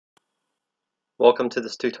Welcome to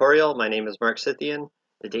this tutorial. My name is Mark Scythian.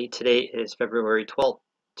 The date today is February 12th,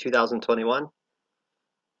 2021.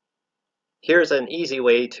 Here's an easy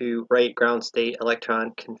way to write ground state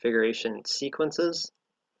electron configuration sequences.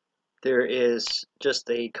 There is just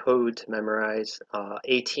a code to memorize,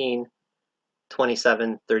 18,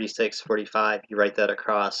 27, 36, 45. You write that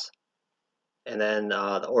across, and then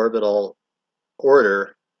the orbital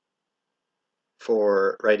order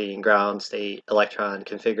for writing ground state electron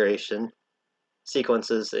configuration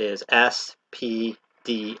sequences is S, P,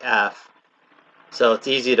 D, F. So it's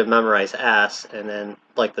easy to memorize S, and then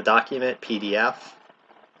like the document PDF.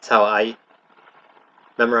 That's how I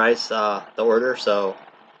memorize the order. So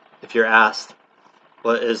if you're asked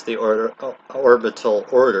what is the orbital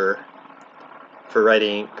order for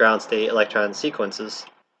writing ground state electron sequences,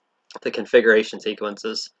 the configuration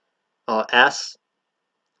sequences, S,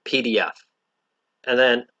 PDF. And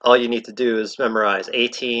then all you need to do is memorize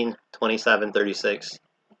 18, 27, 36,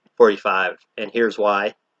 45. And here's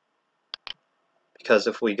why. Because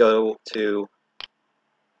if we go to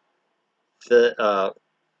the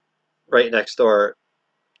right next door,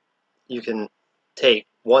 you can take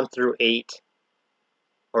 1 through 8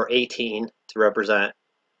 or 18 to represent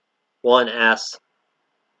 1s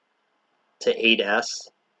to 8s.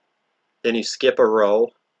 Then you skip a row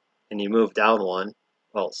and you move down one.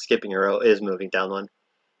 Well, skipping a row is moving down one.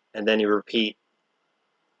 And then you repeat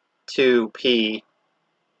 2p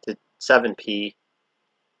to 7p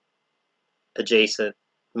adjacent,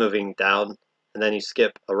 moving down. And then you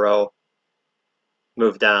skip a row,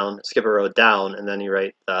 move down, skip a row down, and then you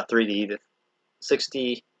write 3d to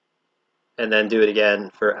 6d, and then do it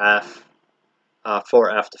again for f,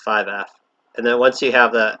 4f to 5f. And then once you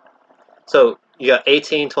have that, so you got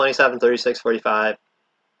 18, 27, 36, 45,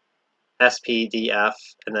 SP, DF,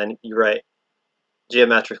 and then you write,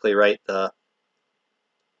 geometrically write the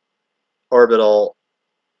orbital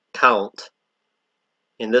count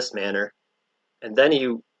in this manner, and then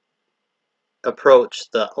you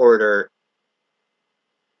approach the order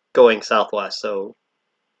going southwest. So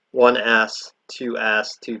 1s, 2s,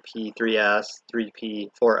 2p, 3s, 3p,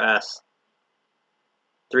 4s,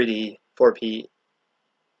 3d, 4p,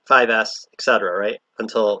 5s, etc., right?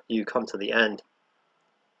 Until you come to the end.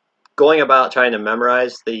 Going about trying to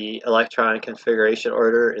memorize the electron configuration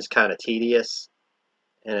order is kind of tedious,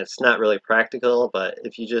 and it's not really practical, but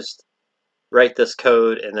if you just write this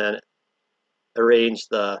code and then arrange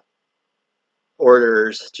the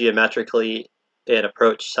orders geometrically and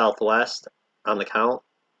approach southwest on the count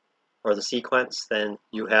or the sequence, then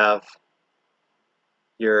you have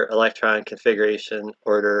your electron configuration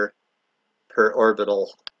order per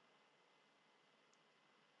orbital.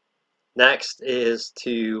 Next is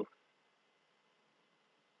to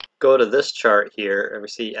go to this chart here, and we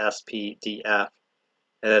see SPDF,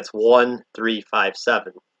 and it's 1, 3, 5,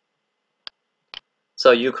 7.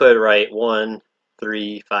 So you could write 1,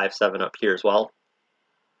 3, 5, 7 up here as well.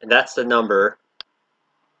 And that's the number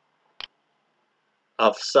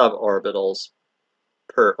of suborbitals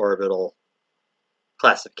per orbital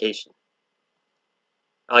classification.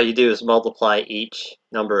 All you do is multiply each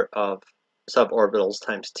number of suborbitals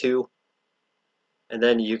times 2, and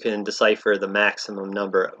then you can decipher the maximum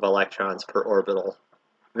number of electrons per orbital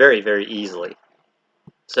very, very easily.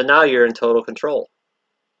 So now you're in total control.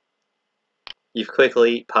 You've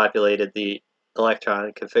quickly populated the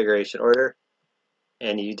electron configuration order,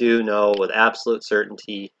 and you do know with absolute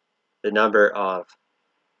certainty the number of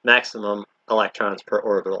maximum electrons per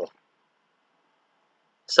orbital.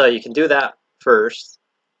 So you can do that first,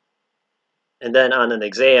 and then on an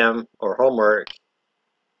exam or homework,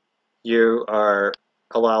 you are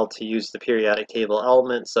allowed to use the periodic table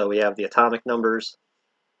elements. So we have the atomic numbers,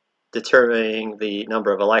 determining the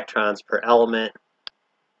number of electrons per element.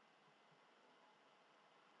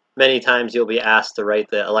 Many times you'll be asked to write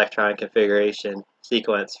the electron configuration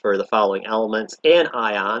sequence for the following elements and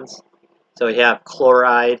ions. So we have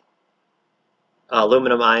chloride,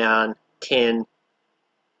 aluminum ion, tin,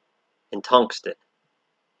 and tungsten.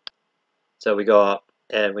 So we go up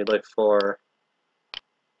and we look for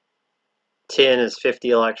tin is 50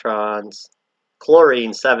 electrons,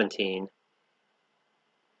 chlorine 17.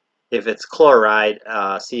 If it's chloride,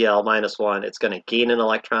 Cl minus 1, it's going to gain an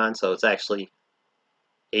electron, so it's actually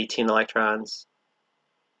 18 electrons.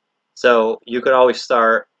 So you could always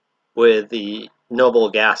start with the noble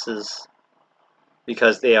gases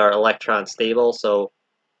because they are electron stable. So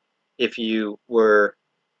if you were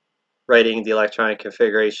writing the electron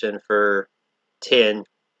configuration for tin,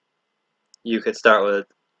 you could start with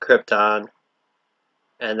krypton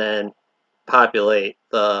and then populate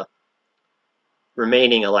the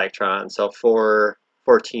remaining electrons. So 14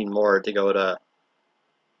 more to go to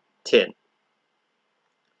tin.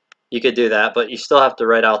 You could do that, but you still have to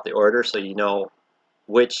write out the order so you know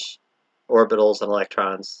which orbitals and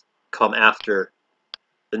electrons come after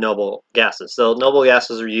the noble gases. So noble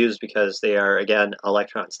gases are used because they are, again,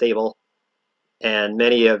 electron stable, and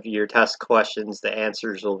many of your test questions, the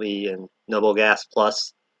answers will be in noble gas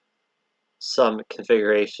plus some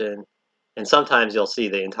configuration, and sometimes you'll see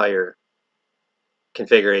the entire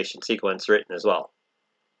configuration sequence written as well.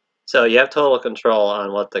 So you have total control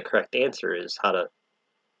on what the correct answer is, how to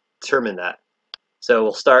determine that. So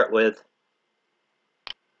we'll start with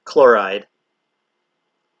chloride.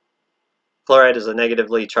 Chloride is a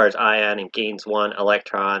negatively charged ion and gains 1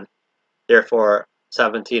 electron. Therefore,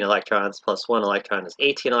 17 electrons plus 1 electron is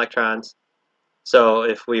 18 electrons. So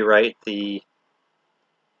if we write the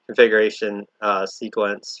configuration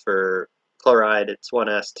sequence for chloride, it's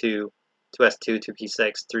 1s2, 2s2,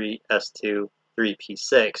 2p6, 3s2,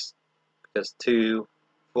 3p6, because 2,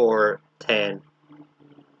 4, 10,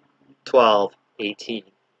 12, 18.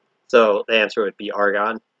 So the answer would be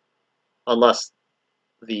argon, unless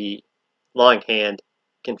the longhand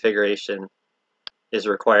configuration is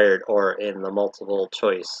required or in the multiple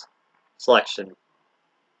choice selection.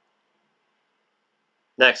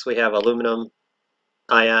 Next we have aluminum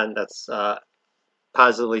ion that's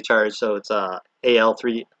positively charged, so it's Al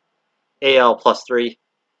plus 3.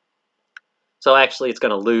 So actually it's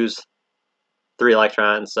going to lose 3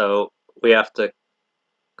 electrons, so we have to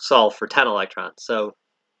solve for 10 electrons. So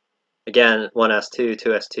again, 1s2,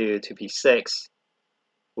 2s2, 2p6,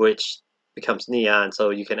 which becomes neon,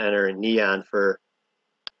 so you can enter in neon for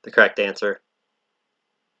the correct answer.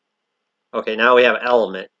 Okay, now we have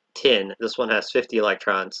element, tin. This one has 50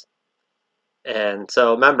 electrons. And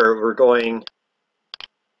so remember, we're going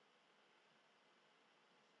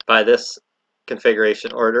by this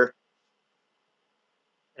configuration order,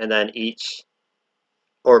 and then each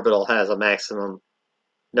orbital has a maximum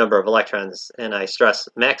number of electrons, and I stress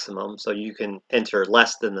maximum, so you can enter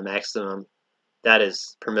less than the maximum. That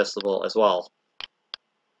is permissible as well.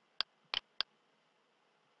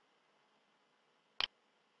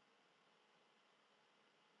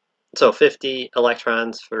 So 50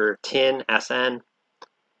 electrons for tin, Sn.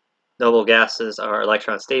 Noble gases are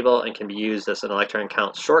electron stable and can be used as an electron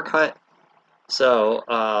count shortcut. So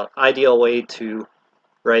ideal way to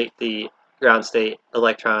write the ground state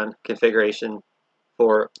electron configuration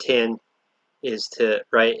for tin is to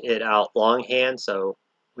write it out longhand. So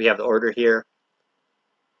we have the order here.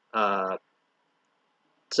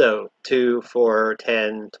 So 2, 4,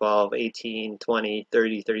 10, 12, 18, 20,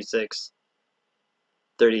 30, 36,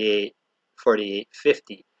 38, 48,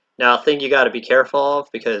 50. Now, a thing you got to be careful of,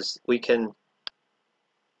 because we can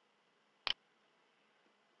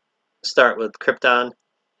start with krypton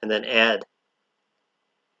and then add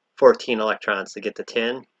 14 electrons to get to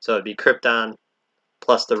 10. So it'd be krypton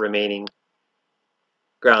plus the remaining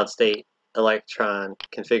ground state electron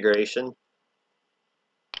configuration.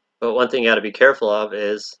 But one thing you got to be careful of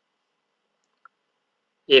is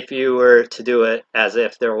if you were to do it as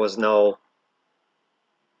if there was no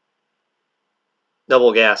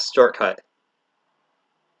noble gas shortcut,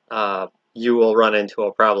 you will run into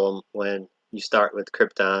a problem when you start with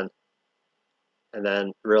krypton and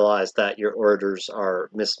then realize that your orders are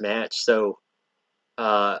mismatched. So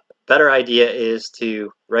better idea is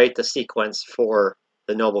to write the sequence for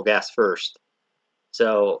the noble gas first.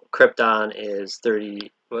 So krypton is 30,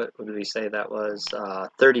 what did we say that was?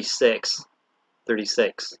 36.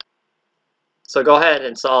 36. So go ahead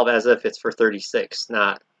and solve as if it's for 36,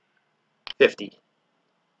 not 50.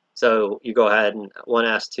 So you go ahead and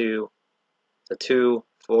 1s2, so 2,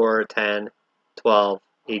 4, 10, 12,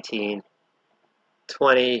 18,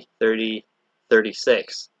 20, 30,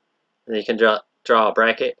 36. And then you can draw a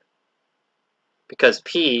bracket, because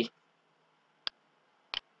P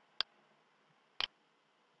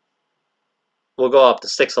will go up to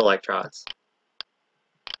 6 electrons.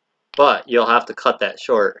 But you'll have to cut that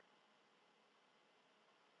short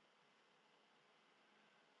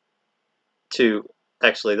to,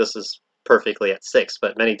 actually this is perfectly at 6,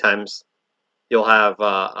 but many times you'll have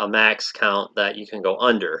a max count that you can go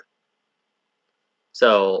under.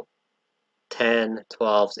 So 10,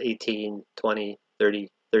 12, 18, 20, 30,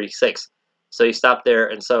 36. So you stop there,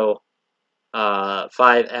 and so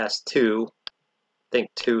 5s2, I think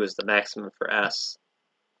 2 is the maximum for s.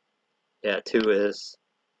 Yeah, 2 is.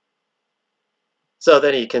 So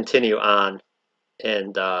then you continue on,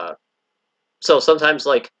 and so sometimes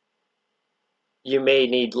like you may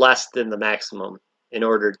need less than the maximum in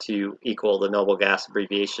order to equal the noble gas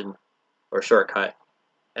abbreviation or shortcut.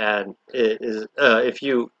 And it is if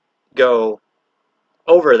you go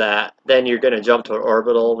over that, then you're going to jump to an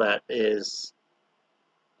orbital that is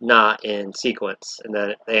not in sequence, and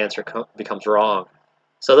then the answer becomes wrong.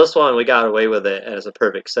 So this one, we got away with it as a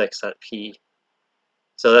perfect 6 at P.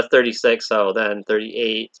 So that's 36, so then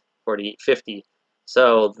 38, 48, 50.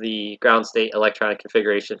 So the ground state electron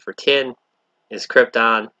configuration for tin is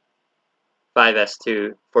krypton,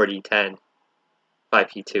 5s2, 4d10,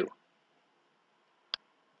 5p2.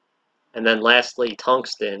 And then lastly,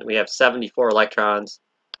 tungsten, we have 74 electrons,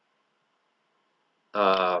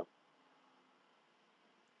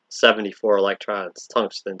 74 electrons,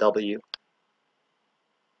 tungsten W.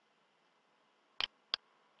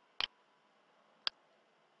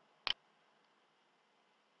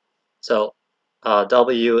 So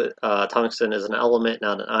tungsten is an element,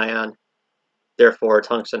 not an ion. Therefore,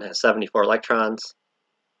 tungsten has 74 electrons.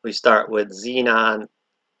 We start with xenon,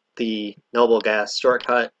 the noble gas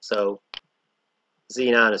shortcut. So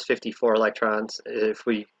xenon is 54 electrons. If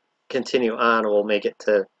we continue on, we'll make it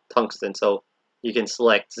to tungsten. So you can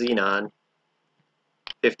select xenon,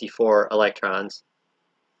 54 electrons.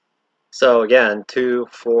 So again, 2,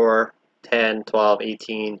 4, 10, 12,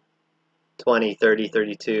 18, 20, 30,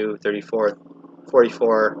 32, 34,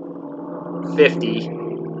 44, 50,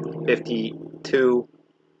 52,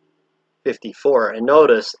 54. And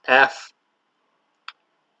notice F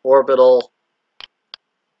orbital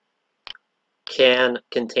can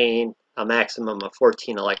contain a maximum of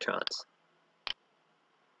 14 electrons.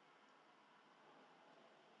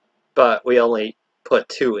 But we only put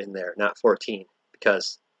 2 in there, not 14,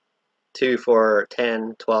 because 2, 4,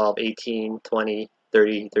 10, 12, 18, 20,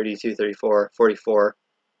 30, 32, 34, 44,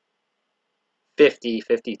 50,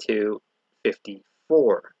 52,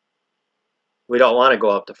 54. We don't want to go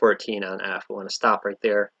up to 14 on F. We want to stop right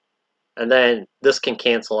there. And then this can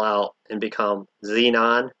cancel out and become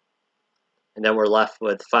xenon. And then we're left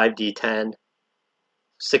with 5d10,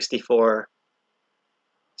 64,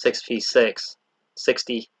 6p6,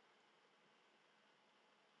 60,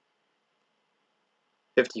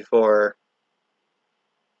 54,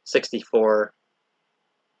 64,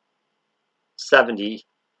 70,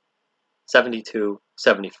 72,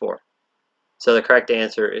 74. So the correct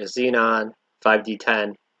answer is xenon,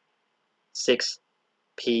 5d10,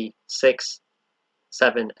 6p6,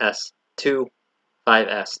 7s2,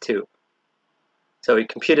 5s2. So we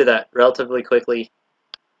computed that relatively quickly,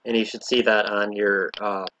 and you should see that on your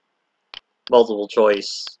multiple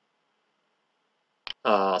choice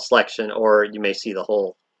selection, or you may see the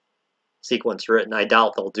whole sequence written. I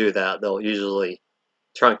doubt they'll do that. They'll usually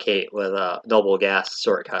truncate with a noble gas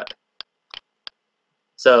shortcut.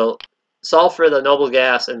 So solve for the noble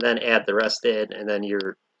gas and then add the rest in, and then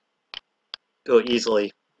you'll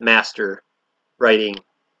easily master writing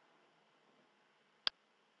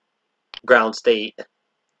ground state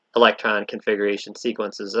electron configuration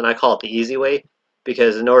sequences. And I call it the easy way,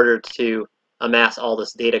 because in order to amass all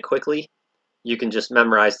this data quickly, you can just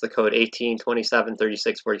memorize the code 18, 27,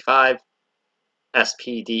 36, 45,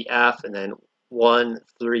 SPDF, and then 1,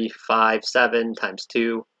 3, 5, 7 times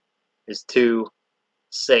 2 is 2,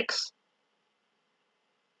 6,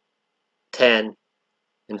 10,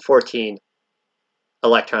 and 14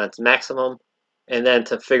 electrons maximum. And then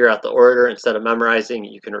to figure out the order, instead of memorizing,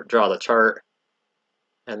 you can draw the chart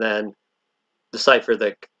and then decipher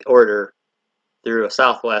the order through a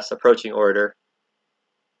southwest approaching order,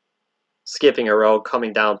 skipping a row,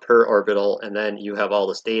 coming down per orbital, and then you have all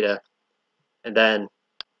this data. And then,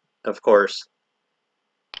 of course,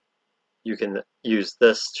 you can use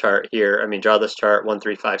this chart here. Draw this chart 1,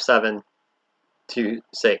 3, 5, 7, 2,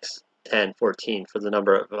 6, 10, 14 for the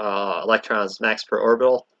number of electrons max per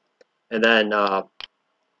orbital. And then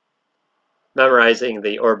memorizing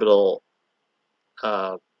the orbital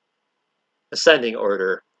ascending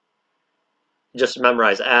order, just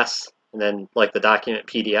memorize S and then like the document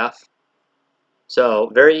PDF.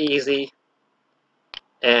 So very easy,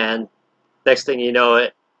 and next thing you know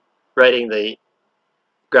it, writing the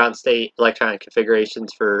ground state electron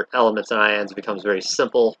configurations for elements and ions becomes very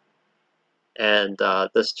simple, and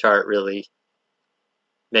this chart really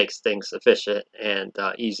makes things efficient and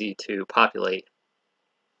easy to populate.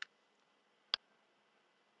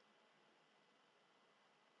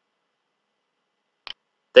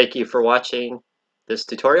 Thank you for watching this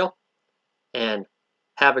tutorial, and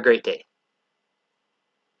have a great day.